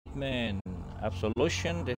Hitman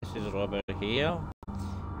Absolution. This is Robert here.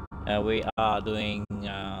 We are doing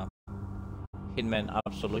Hitman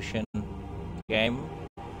Absolution game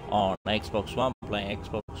on Xbox One, playing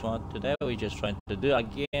Xbox One. Today we're just trying to do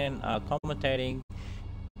again commentating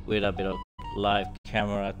with a bit of live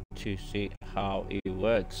camera to see how it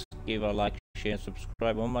works. Give a like, share, and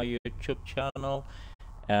subscribe on my YouTube channel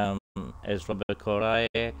as Robert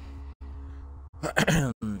Korae.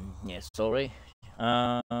 Yeah, sorry.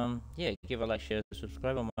 Yeah, give a like, share,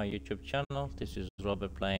 subscribe on my YouTube channel. This is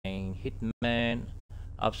Robert playing Hitman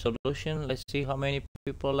Absolution. Let's see how many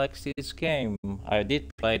people like this game. I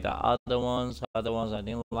did play the other ones I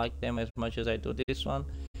didn't like them as much as I do this one.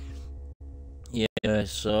 Yeah,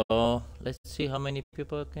 so let's see how many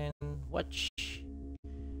people can watch.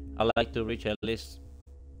 I like to reach at least,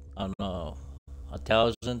 I don't know,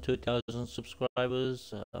 1,000, 2,000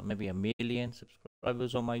 subscribers, maybe 1,000,000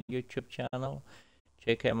 subscribers on my YouTube channel.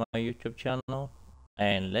 Check out my YouTube channel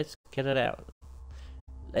and let's get it out.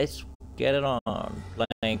 Let's get it on.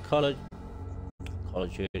 Playing Call of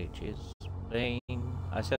Duty, playing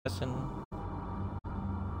Assassin.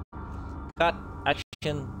 Cut,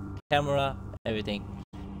 action, camera, everything.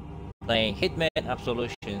 Playing Hitman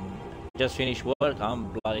Absolution. Just finished work,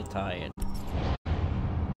 I'm bloody tired.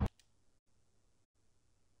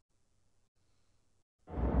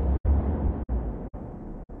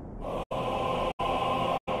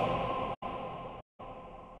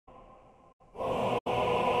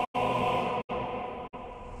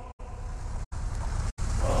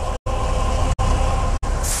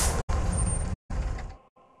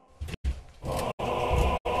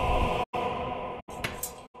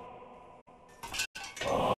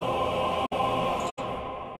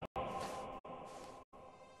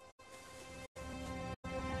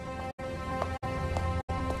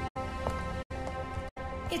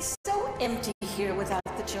 It's so empty here without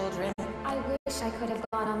the children. I wish I could have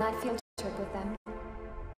gone on that field trip with them.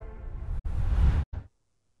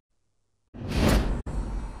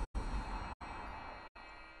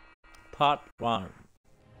 Part 1.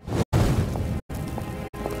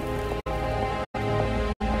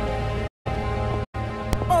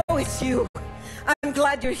 Oh, it's you. I'm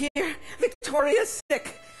glad you're here. Victoria's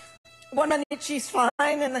sick. One minute she's fine,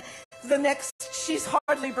 and the next she's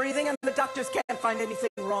hardly breathing, and the doctors can't find anything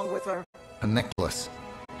wrong with her. A necklace.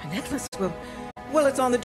 A necklace? Well, it's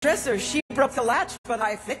on the dresser. She broke the latch, but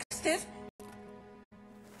I fixed it.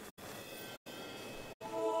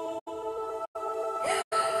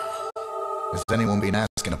 Has anyone been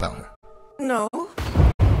asking about her? No.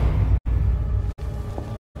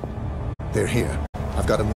 They're here. I've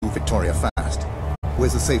got to move Victoria fast.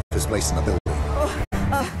 Where's the safest place in the building?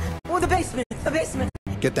 Oh, the basement. The basement.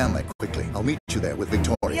 Get down there quickly. I'll meet you there with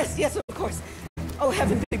Victoria. Yes, of course. Oh,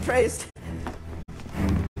 heaven be praised.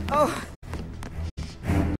 Oh.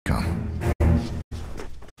 Come.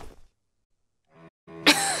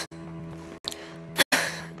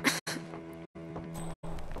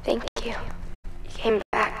 Thank you. You came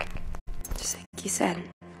back. Just like you said.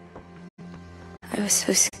 I was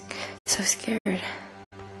so scared.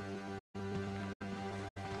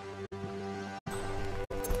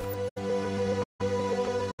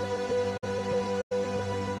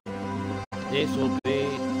 This will be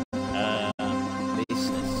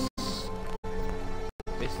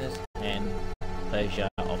business and pleasure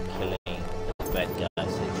of killing the bad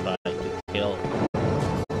guys that try to kill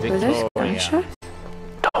Victoria.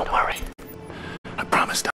 Don't worry. I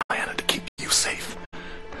promised Diana to keep you safe.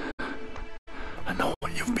 I know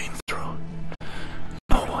what you've been through.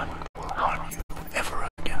 No one will harm you ever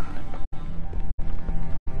again.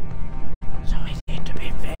 So I need to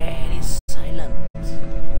be very silent.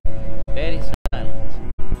 Very silent.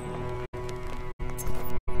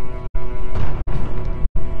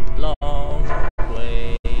 Long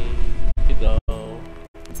way to go.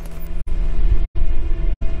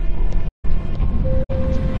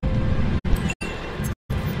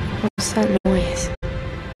 What's that noise?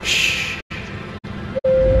 Shh.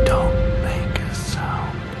 Don't make a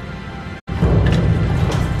sound.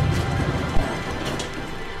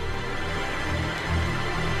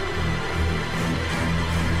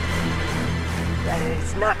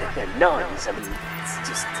 It's not that they're nuns, I mean, it's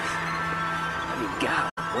just... God,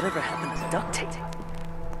 whatever happened to duct tape?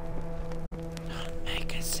 Don't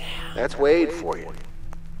make a sound. That's Wade for you.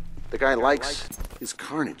 The guy likes his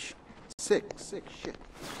carnage. Sick shit.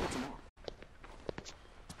 What's more? That's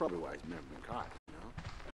probably why he's never been caught, you know?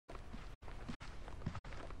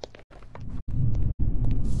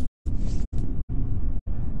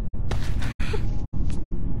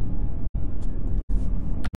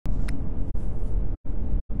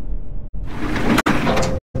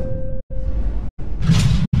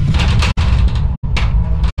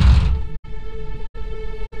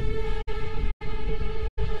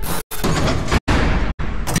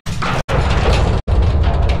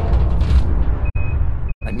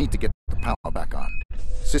 get the power back on.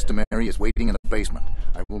 System area is waiting in the basement.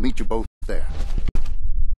 I will meet you both there.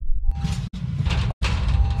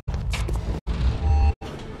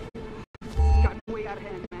 Got way out of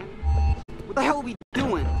hand, man. What the hell are we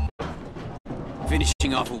doing?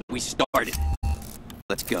 Finishing off what we started.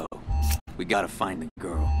 Let's go. We gotta find the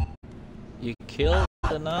girl. You killed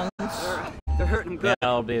the nuns? They're hurting him good. Yeah,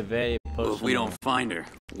 I'll be very personal. Well, if we don't find her,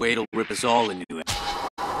 Wade'll rip us all a new one.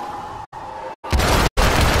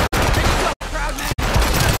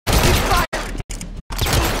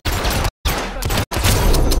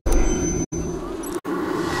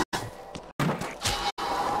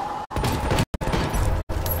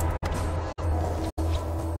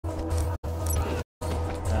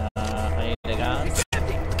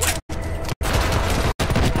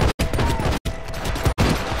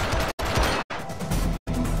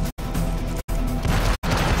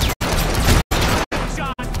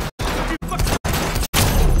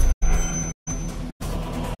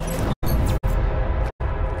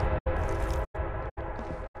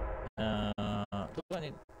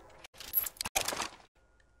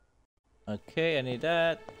 Okay, I need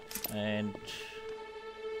that, and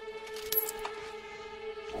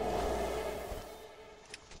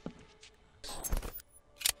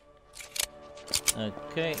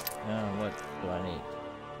okay, what do I need?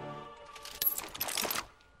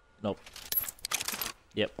 Nope.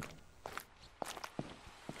 Yep.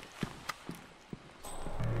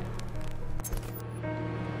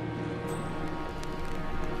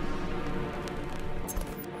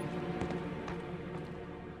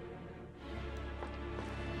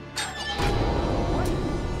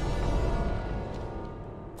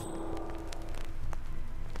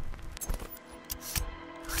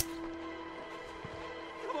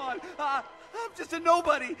 I'm just a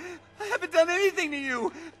nobody. I haven't done anything to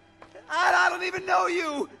you. I don't even know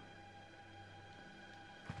you.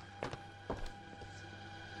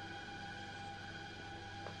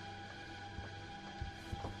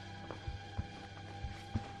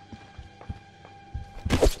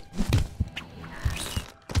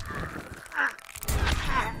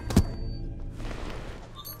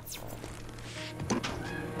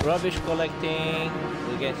 Rubbish collecting.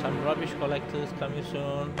 We'll get some rubbish collectors coming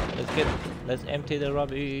soon. Let's empty the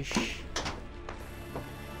rubbish.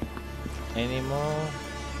 Any more?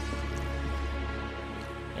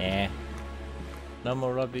 Yeah. No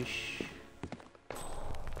more rubbish.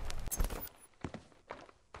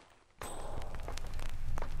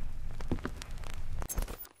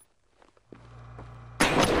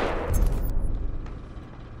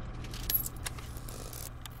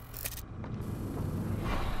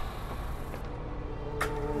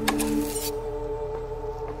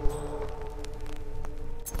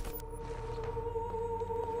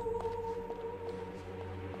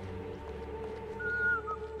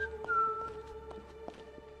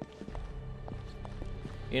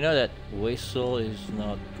 You know that whistle is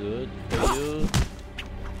not good for you.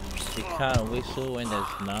 You can't whistle when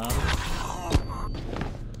there's none.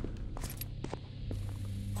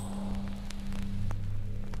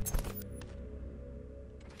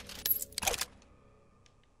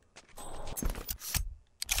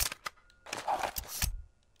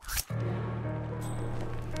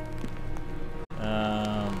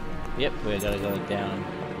 Yep, we gotta go down.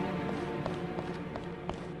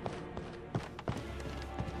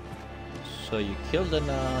 So you kill the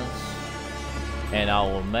nuns, and I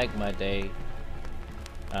will make my day.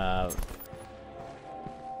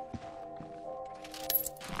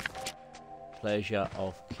 Pleasure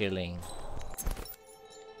of killing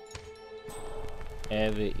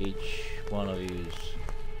each one of you.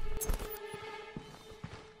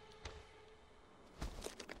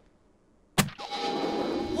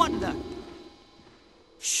 What the?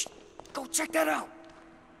 Shh! Go check that out!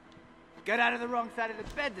 Got out of the wrong side of the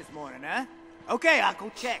bed this morning, huh? Okay, I'll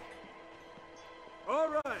go check. All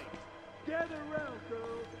right, gather around,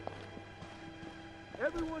 girls.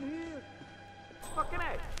 Everyone here? Fucking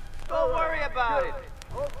A. Don't worry about it.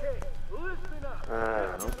 Okay, listen up.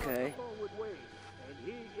 Okay. And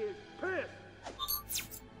he is pissed.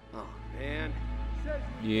 Oh, man.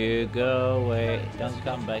 You go away, don't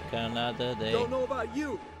come back another day. Don't know about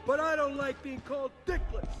you, but I don't like being called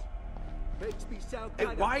dickless. Makes me sound Hey,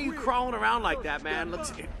 kinda why are you weird. crawling around like So that, man? step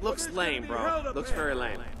Looks up, it or looks there's lame, gonna be hell bro. up Looks there. very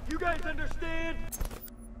lame. You guys understand?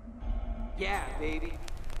 Yeah, baby.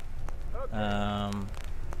 Okay. Now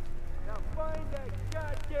find that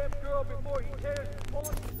goddamn girl before he tears all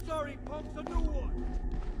you sorry punks a new one.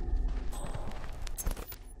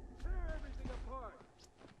 Tear everything apart.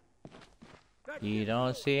 That You kid's don't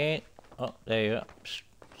yours. see it? Oh, there you go. Psst,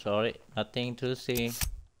 sorry, nothing to see.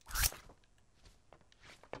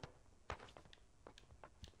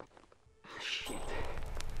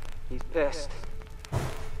 He's pissed. I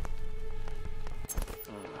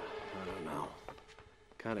don't know.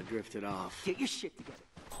 Kind of drifted off. Get your shit together.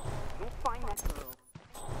 Don't find that girl.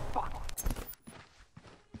 Fuck.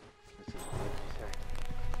 Listen, what did you say?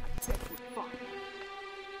 I said we're fucked.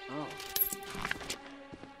 Oh.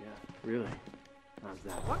 Yeah, really? How's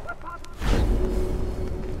that? What possible?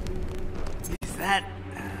 Is that...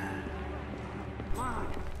 Come on.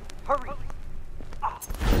 Hurry. Oh.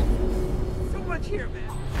 So much here, man.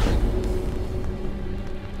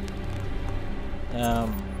 Yeah.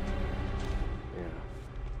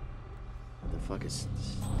 What the fuck is...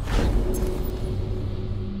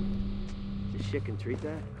 This shit can treat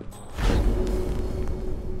that?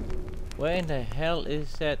 Where in the hell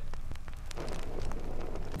is that?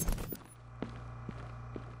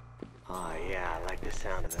 Oh yeah, I like the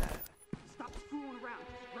sound of that. Stop screwing around.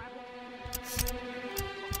 Grab one.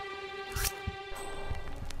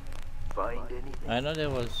 Find anything? I know there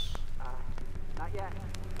was. Not yet.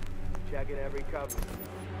 Checking every cover.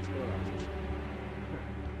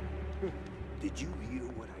 Did you hear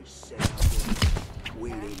what I said out there?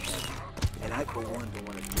 Weight ain't heavy. And I, for one, don't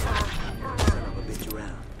want to drag that son of a bitch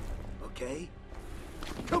around. Okay?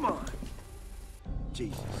 Come on!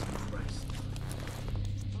 Jesus Christ.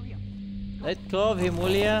 Let go of him, will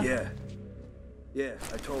ya? Yeah,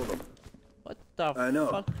 I told him. What the I know.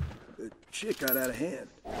 fuck? The shit got out of hand.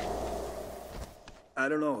 I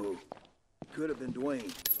don't know who. Could have been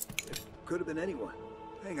Dwayne. It could have been anyone.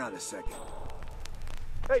 Hang on a second.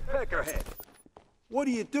 Hey, Peckerhead. What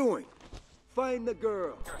are you doing? Find the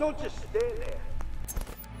girl. Don't just stand there.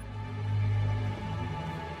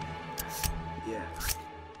 Yeah.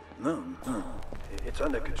 No. It's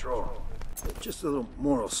under control. Just a little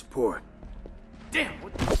moral support. Damn!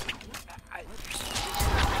 What the...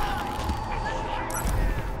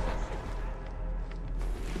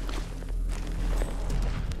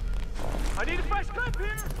 I need a fresh clip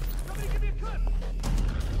here! Somebody give me a clip!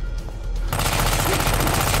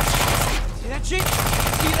 See that shit?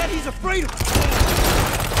 See that? He's afraid of it.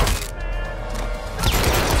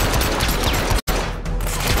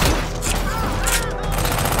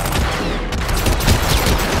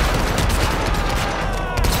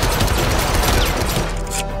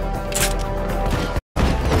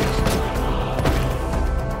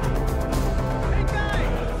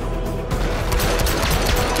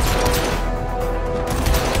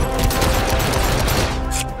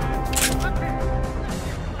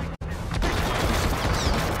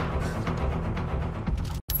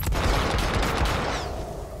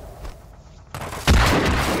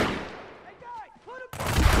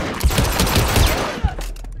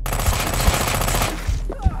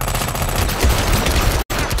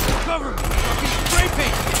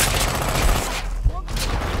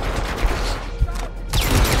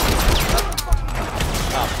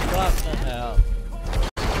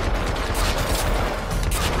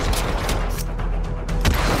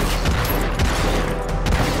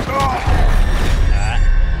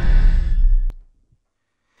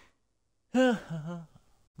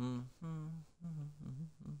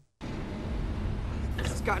 This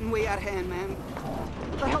has gotten way out of hand, man.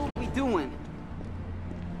 What the hell are we doing?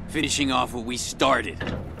 Finishing off what we started.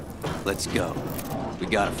 Let's go. We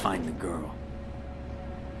gotta find the girl.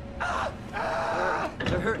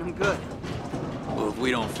 They're hurting him good. Well, if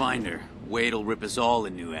we don't find her, Wade'll rip us all a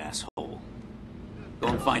new asshole. Go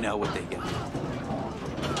and find out what they got.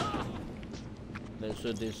 Let's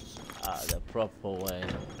do this the proper way.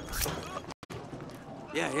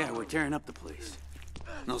 Yeah, we're tearing up the place.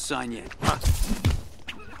 No sign yet.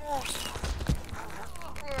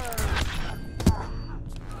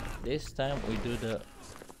 This time we do the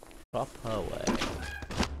proper way.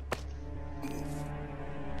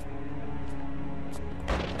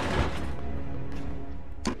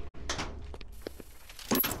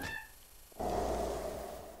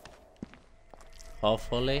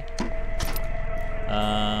 Hopefully.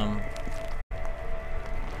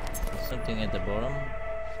 There's something at the bottom.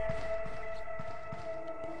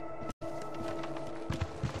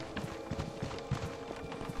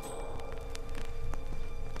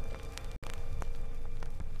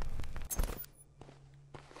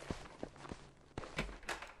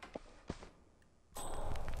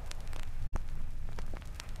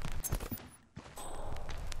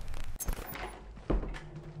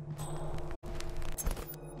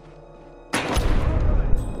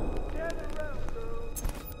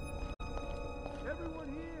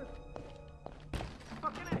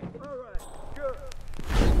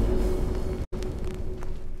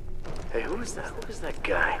 Hey, who is that? Who is that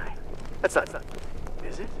guy? That's not...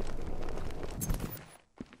 Is it?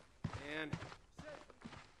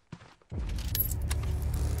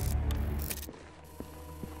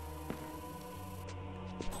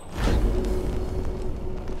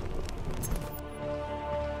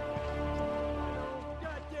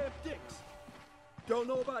 Don't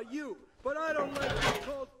know about you, but I don't like being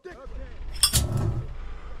called dick.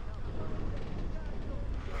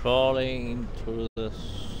 Crawling into the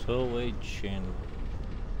sewage and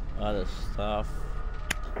other stuff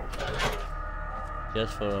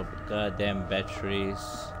just for goddamn batteries.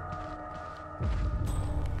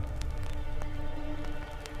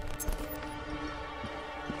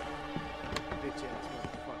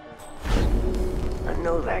 I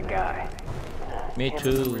know that guy. Me Can't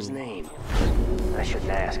too. remember his name. I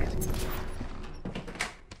shouldn't ask.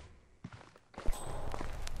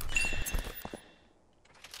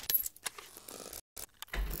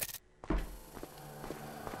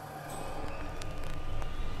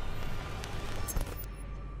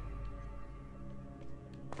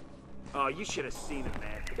 Oh, you should have seen him,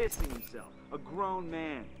 man. Pissing himself. A grown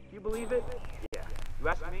man. You believe it? Yeah. You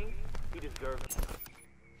ask me? He deserves it.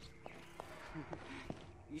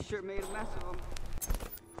 You sure made a mess of him.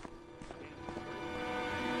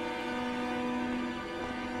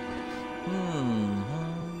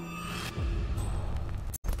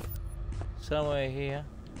 Somewhere here.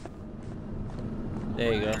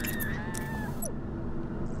 There you go.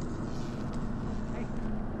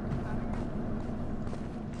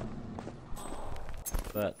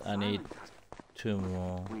 But I need 2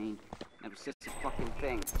 more. Wayne never says a fucking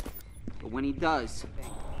thing. But when he does,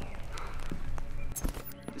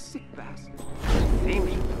 the sick bastard. Seems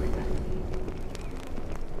clear.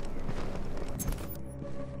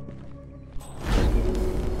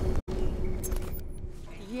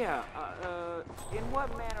 Yeah, in what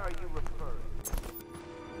manner are you referring?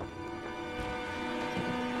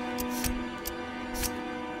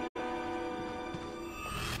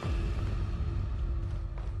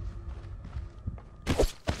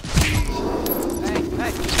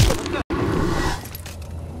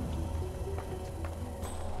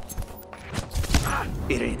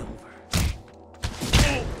 It ain't over.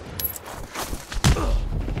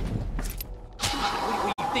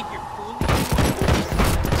 What do you think you're fooling?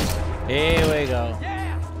 Here we go.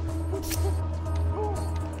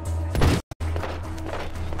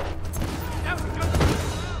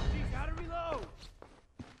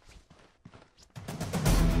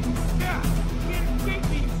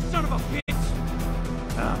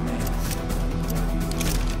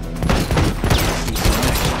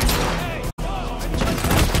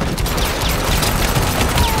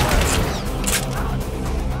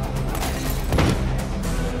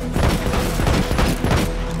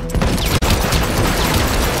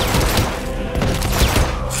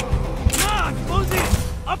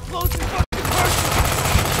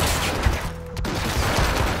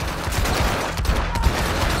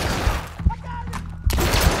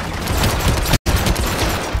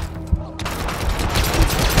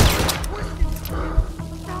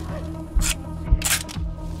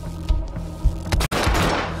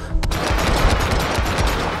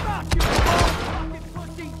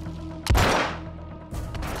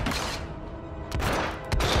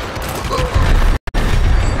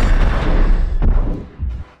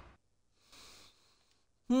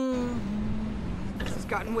 This has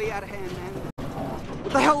gotten way out of hand, man.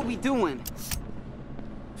 What the hell are we doing?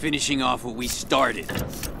 Finishing off what we started.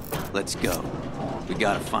 Let's go. We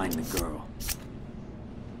gotta find the girl.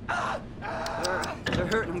 They're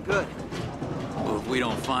hurting him good. Well, if we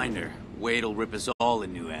don't find her, Wade'll rip us all a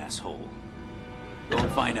new asshole. Go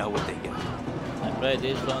and find out what they got. I played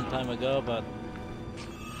this long time ago, but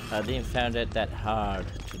I didn't find it that hard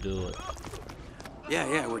to do it.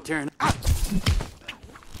 Yeah, we're tearing.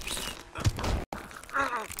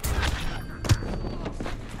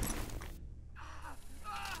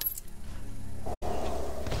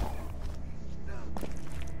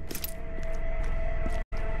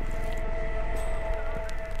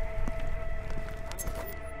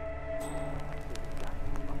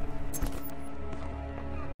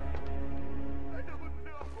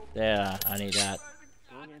 There, I need that.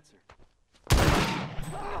 Wrong answer.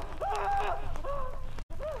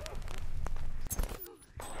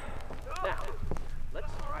 Now,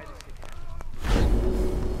 let's try this again.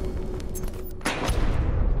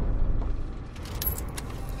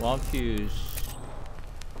 One fuse.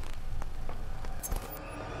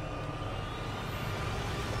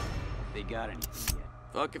 They got anything yet?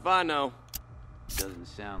 Fuck if I know. Doesn't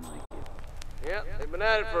sound like it. Yep, they've been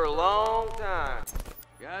at it for a long time.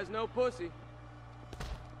 Guy's no pussy.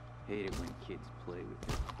 Hate it when kids play with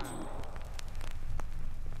their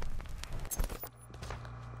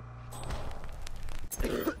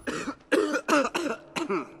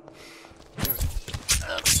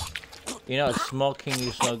You know, smoking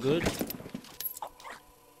is not good.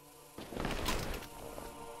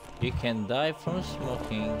 You can die from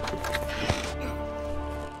smoking.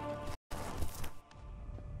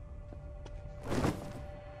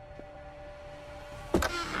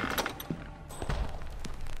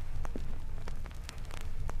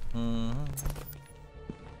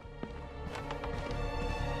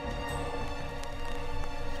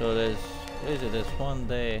 So there's, where is it? There's one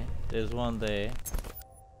there. There's one there.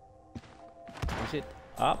 Is it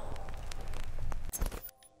up?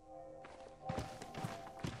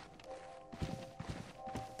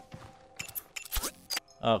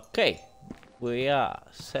 Okay, we are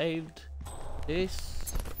saved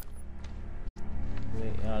this. We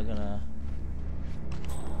are gonna.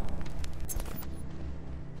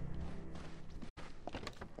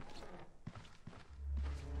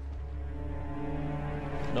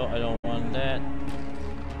 No, I don't want that.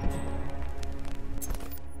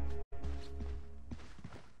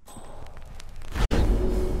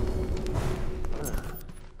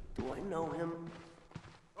 Do I know him?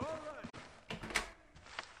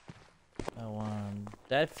 I want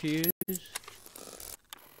that fuse.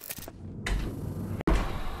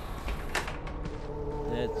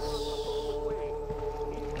 Let's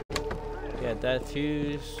get that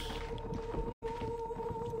fuse.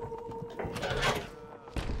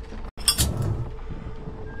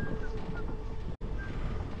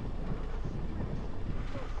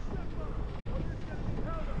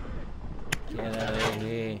 Get out of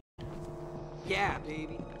here. Yeah,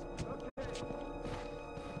 baby.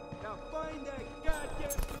 Now find that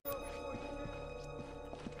goddamn girl before you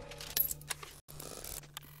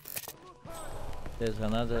There's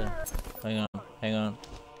another. Hang on, hang on.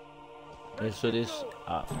 Let's do this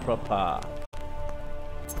proper.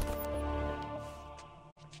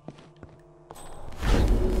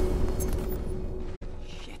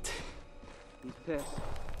 Shit. He's pissed.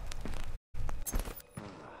 I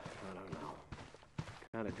don't know.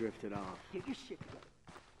 Kind of drifted off. Get your shit together.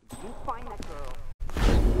 If you find that girl.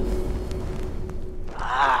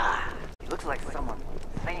 Ah! He looks like someone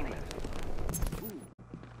famous.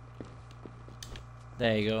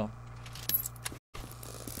 There you go.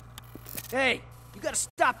 Hey, you gotta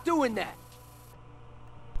stop doing that.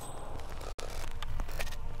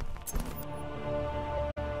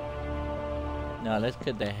 Now let's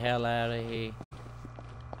get the hell out of here.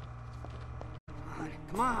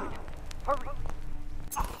 Come on. Hurry.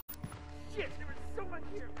 Oh, shit, there was so much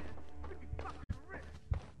here, man. I'm gonna be fucking rich.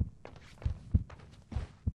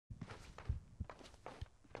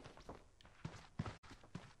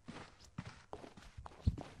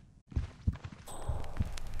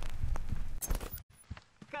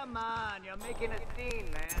 Come on, you're making a scene,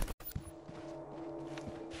 man.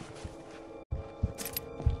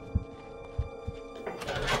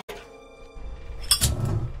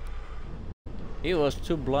 He was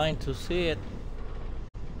too blind to see it.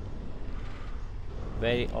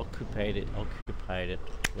 Very occupied,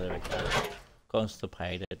 whatever you call it.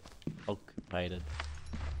 Constipated, occupied.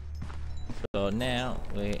 So now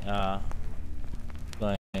we are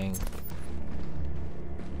going.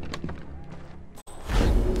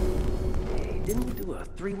 Hey, didn't we do a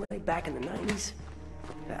three-way back in the 90s?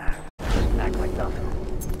 Ah, act like nothing.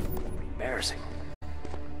 Embarrassing.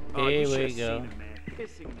 Here we go. Seen him, man.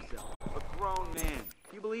 Pissing himself. A grown man.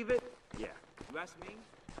 You believe it? Yeah. You ask me?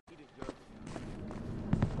 He deserves it.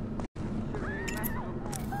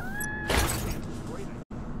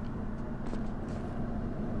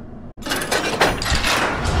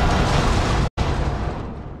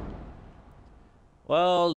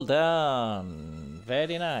 Well done.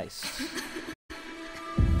 Very nice.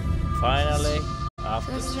 Finally,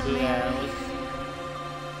 after 2 hours.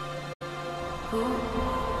 Who are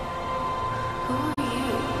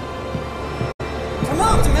you? Come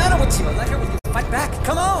on, what's the matter with you? I'm not here with you. Fight back.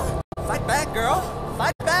 Come on. Fight back, girl.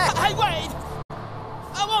 Fight back. Hey, wait!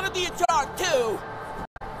 I want to be in charge, too!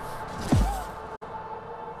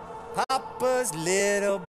 Papa's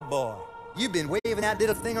little boy. You've been waving that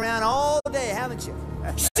little thing around all day, haven't you?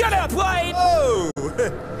 Shut up, Wade! Oh!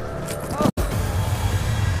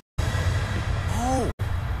 Oh!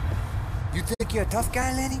 You think you're a tough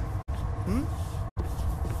guy, Lenny? Hmm?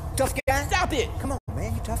 Tough guy? Stop it! Come on,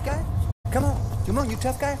 man, you tough guy? Come on, you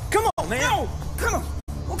tough guy? Come on, man! No! Come on!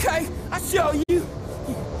 Okay, I'll show you!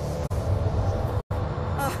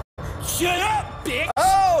 Shut up, bitch!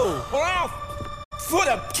 Oh! Or I'll put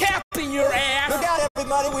a cap in your ass! Look out,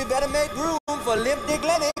 everybody, we better make room for Limp Dick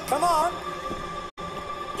Lenny. Come on!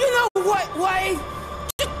 You know what, Wade?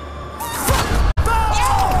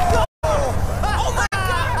 Oh my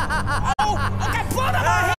God! Oh, I got blood on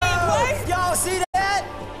my hand, Wade! Y'all see that?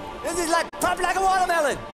 This is like pop like a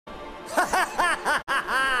watermelon.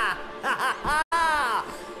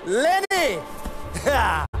 Lenny!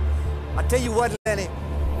 I tell you what, Lenny,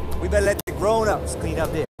 we better let the grown-ups clean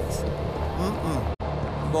up this.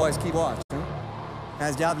 You boys keep watch, huh?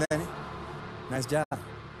 Nice job, Lenny. Nice job.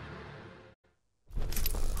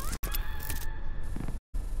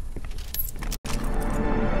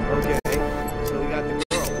 Okay, so we got the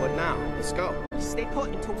girl.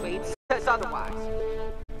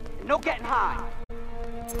 getting high.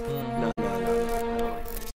 No.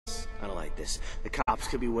 I don't like this. The cops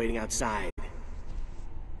could be waiting outside.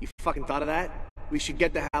 You fucking thought of that? We should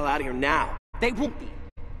get the hell out of here now. They won't be.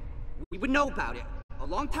 We would know about it a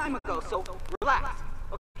long time ago, so relax,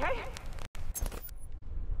 okay?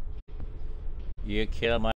 You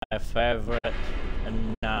killed my favorite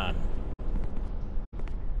nun.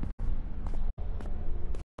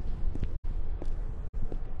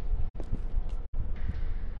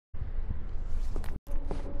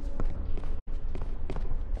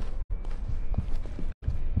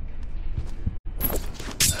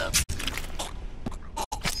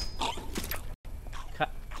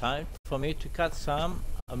 Time for me to cut some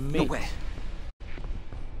meat. No way.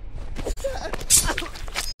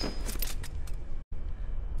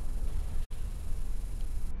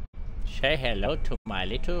 Say hello to my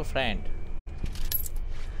little friend.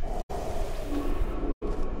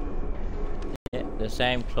 Yeah, the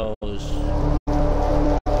same clothes.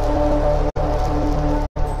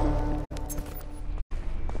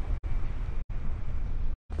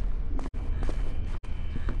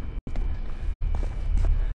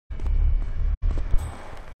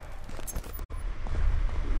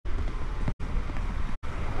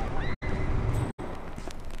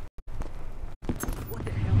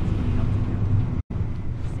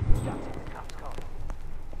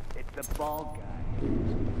 The bald guy, you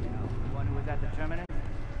know, the one who was at the terminus.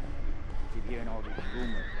 Keep hearing all these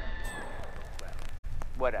rumors. Well,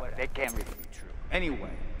 whatever, they can't really be true. Anyway,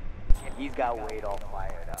 and he's got Wade all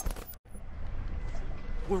fired up.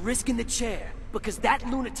 We're risking the chair because that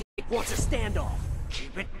lunatic wants a standoff.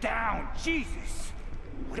 Keep it down, Jesus!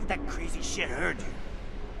 What if that crazy shit heard you?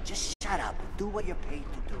 Just shut up and do what you're paid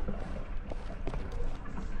to do.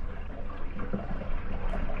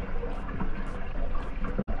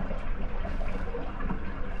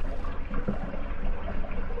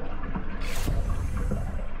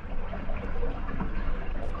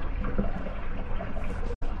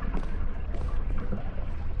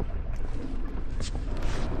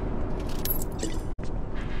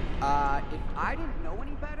 If I didn't know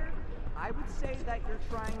any better, I would say that you're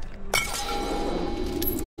trying to...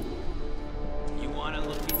 You want to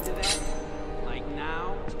look into that? Like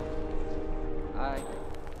now?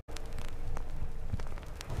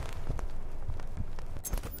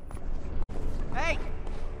 Hey!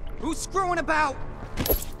 Who's screwing about?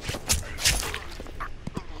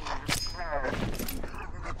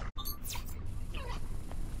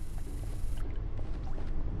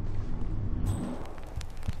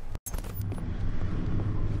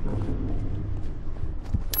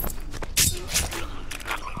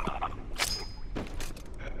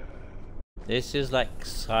 This is like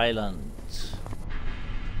silent.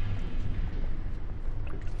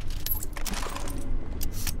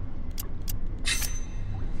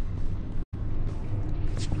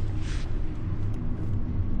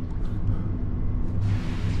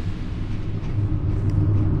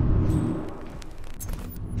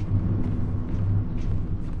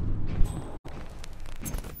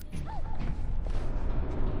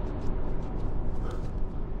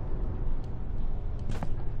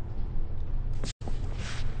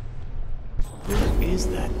 Who is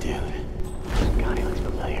that dude? God, he looks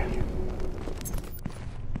familiar.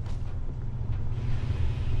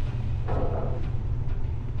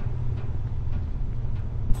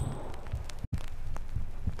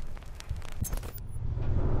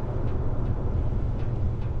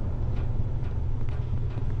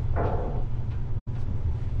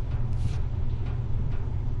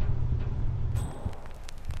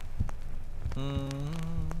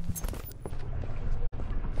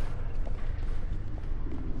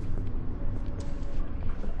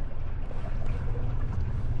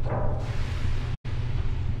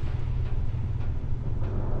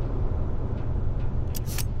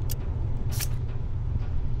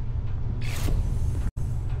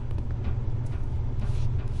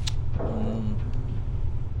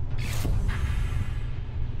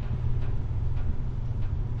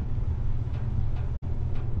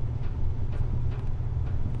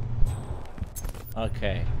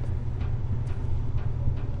 Okay.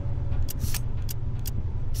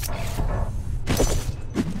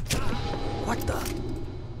 What the?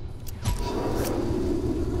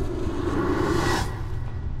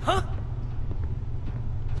 Huh?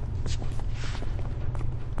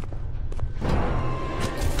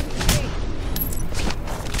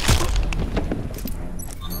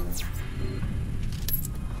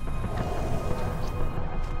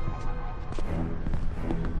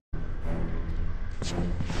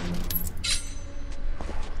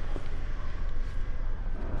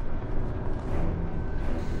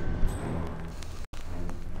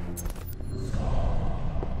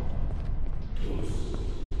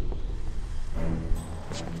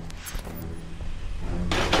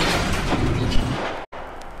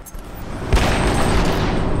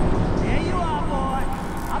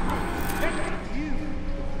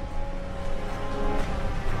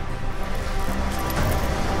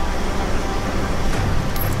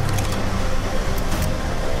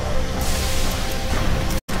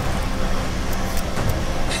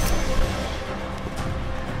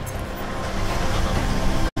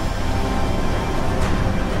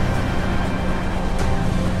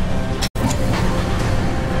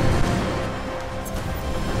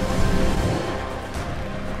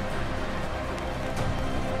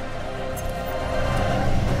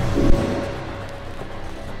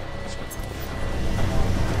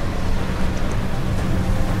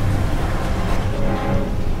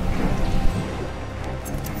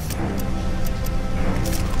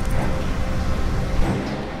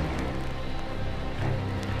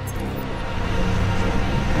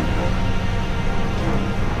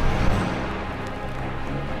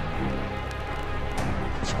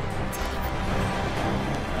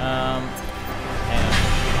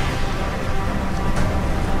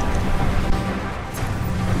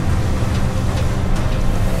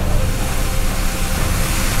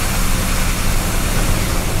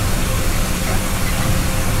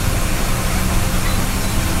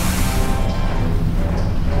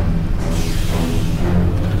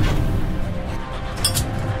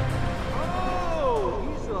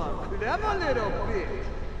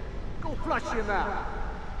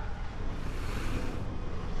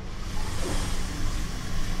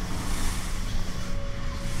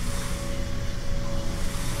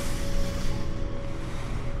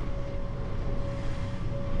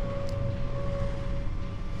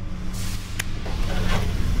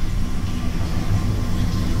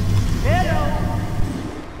 Hello.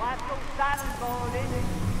 Why so silent, Baldy?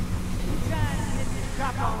 You trying to get this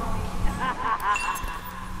drop on me?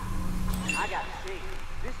 I gotta say,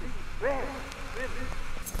 this is very privileged.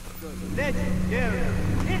 The legendary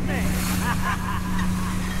Hitman.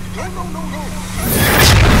 No, no, no, no.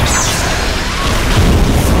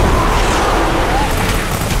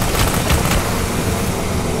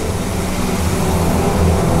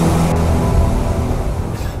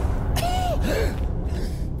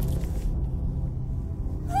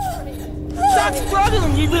 Stop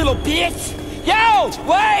struggling, you little bitch! Yo,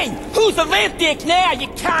 Wayne! Who's the limp dick now, you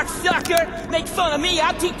cocksucker? Make fun of me,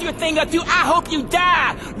 I'll teach you a thing or two. I hope you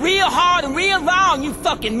die real hard and real long, you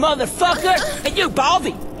fucking motherfucker! And you,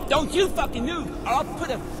 Baldy, don't you fucking move, or I'll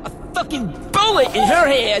put a fucking bullet in her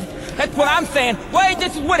head. That's what I'm saying. Wayne,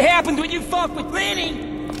 this is what happens when you fuck with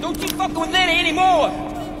Lenny. Don't you fuck with Lenny anymore.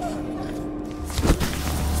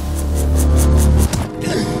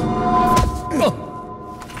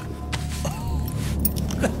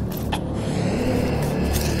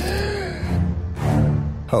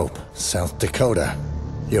 Hope, South Dakota.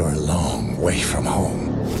 You're a long way from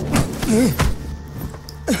home.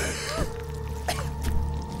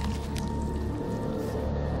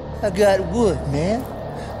 I got wood, man.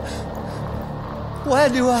 Why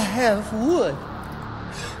do I have wood?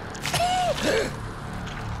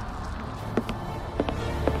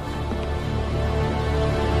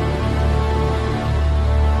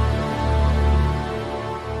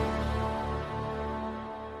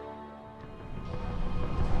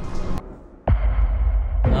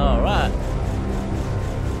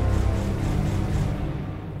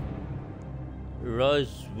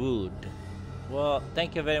 Rosewood. Well,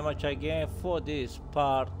 thank you very much again for this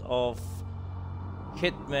part of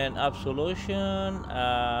Hitman Absolution.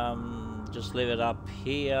 Just leave it up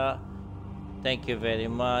here. Thank you very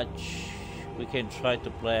much. We can try to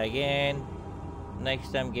play again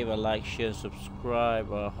next time. Give a like, share,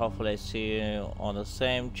 subscribe, or hopefully I see you on the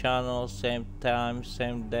same channel, same time,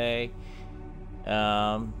 same day.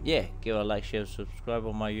 Yeah, give a like, share, subscribe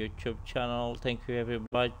on my YouTube channel. Thank you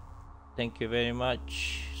everybody. Thank you very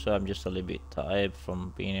much. So I'm just a little bit tired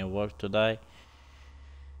from being at work today.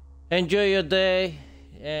 Enjoy your day,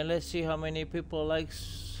 and let's see how many people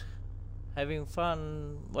likes having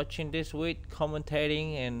fun watching this with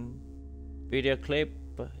commentating and video clip.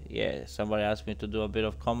 Yeah, somebody asked me to do a bit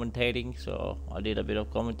of commentating, so I did a bit of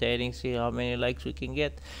commentating. See how many likes we can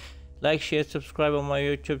get. Like, share, subscribe on my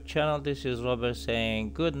YouTube channel. This is Robert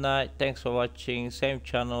saying good night. Thanks for watching. Same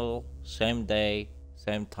channel, same day,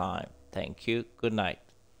 same time. Thank you. Good night.